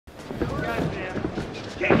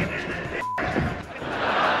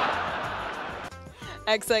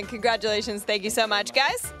Excellent. Congratulations. Thank you so much.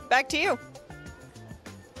 Guys, back to you.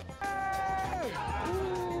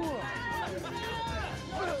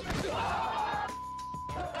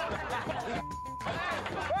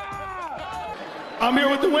 I'm here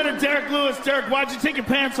with the winner, Derek Lewis. Derek, why'd you take your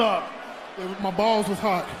pants off? My balls was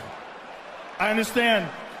hot. I understand.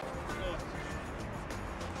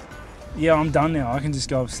 Yeah, I'm done now. I can just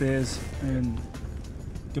go upstairs and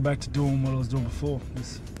go back to doing what I was doing before.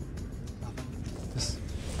 Just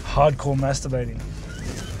hardcore masturbating.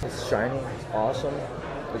 It's shiny, it's awesome,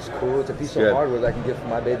 it's cool. It's a piece of hardware that I can give for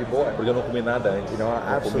my baby boy. Porque eu não comi nada antes. You know,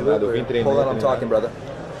 absolutely. Hold on, I'm talking, brother.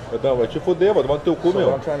 Então, vai te fuder, vai tomar no teu cu, meu.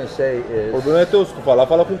 What I'm trying to say is... O problema é teu, se tu falar,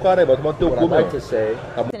 fala com o cara aí, vai tomar no teu cu, meu. What I'd like to say...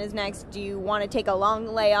 Is next. Do you want to take a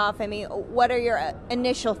long layoff? I mean, what are your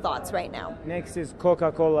initial thoughts right now? Next is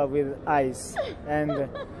Coca-Cola with ice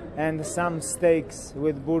and some steaks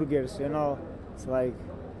with burgers, you know. It's like,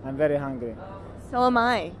 I'm very hungry. So am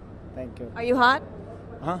I. Thank you. Are you hot?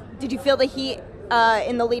 Huh? Did you feel the heat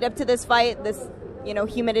in the lead up to this fight? This, you know,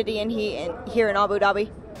 humidity and heat here in Abu Dhabi?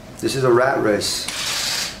 This is a rat race.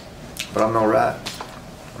 But I'm no rat.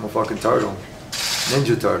 I'm a fucking turtle.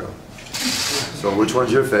 Ninja turtle. So which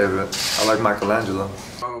one's your favorite? I like Michelangelo.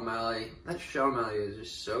 O'Malley. That Sean O'Malley is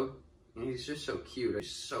just so, he's just so cute.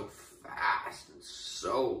 He's so fast and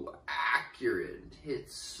so accurate.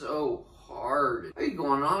 Hits so hard. What are you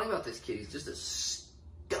going on about this kid? He's just a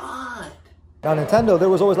stud. Now Nintendo, there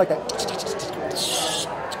was always like a...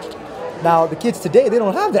 Now the kids today, they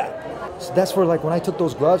don't have that. So that's where, like, when I took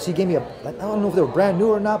those gloves, he gave me I don't know if they were brand new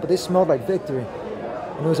or not, but they smelled like victory.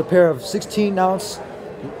 And it was a pair of 16-ounce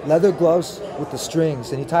leather gloves with the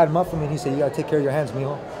strings. And he tied them up for me and he said, you gotta take care of your hands,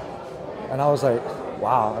 mijo. And I was like,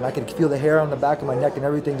 wow. And I could feel the hair on the back of my neck and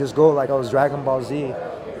everything just go like I was Dragon Ball Z,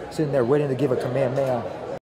 sitting there waiting to give a Kamehameha.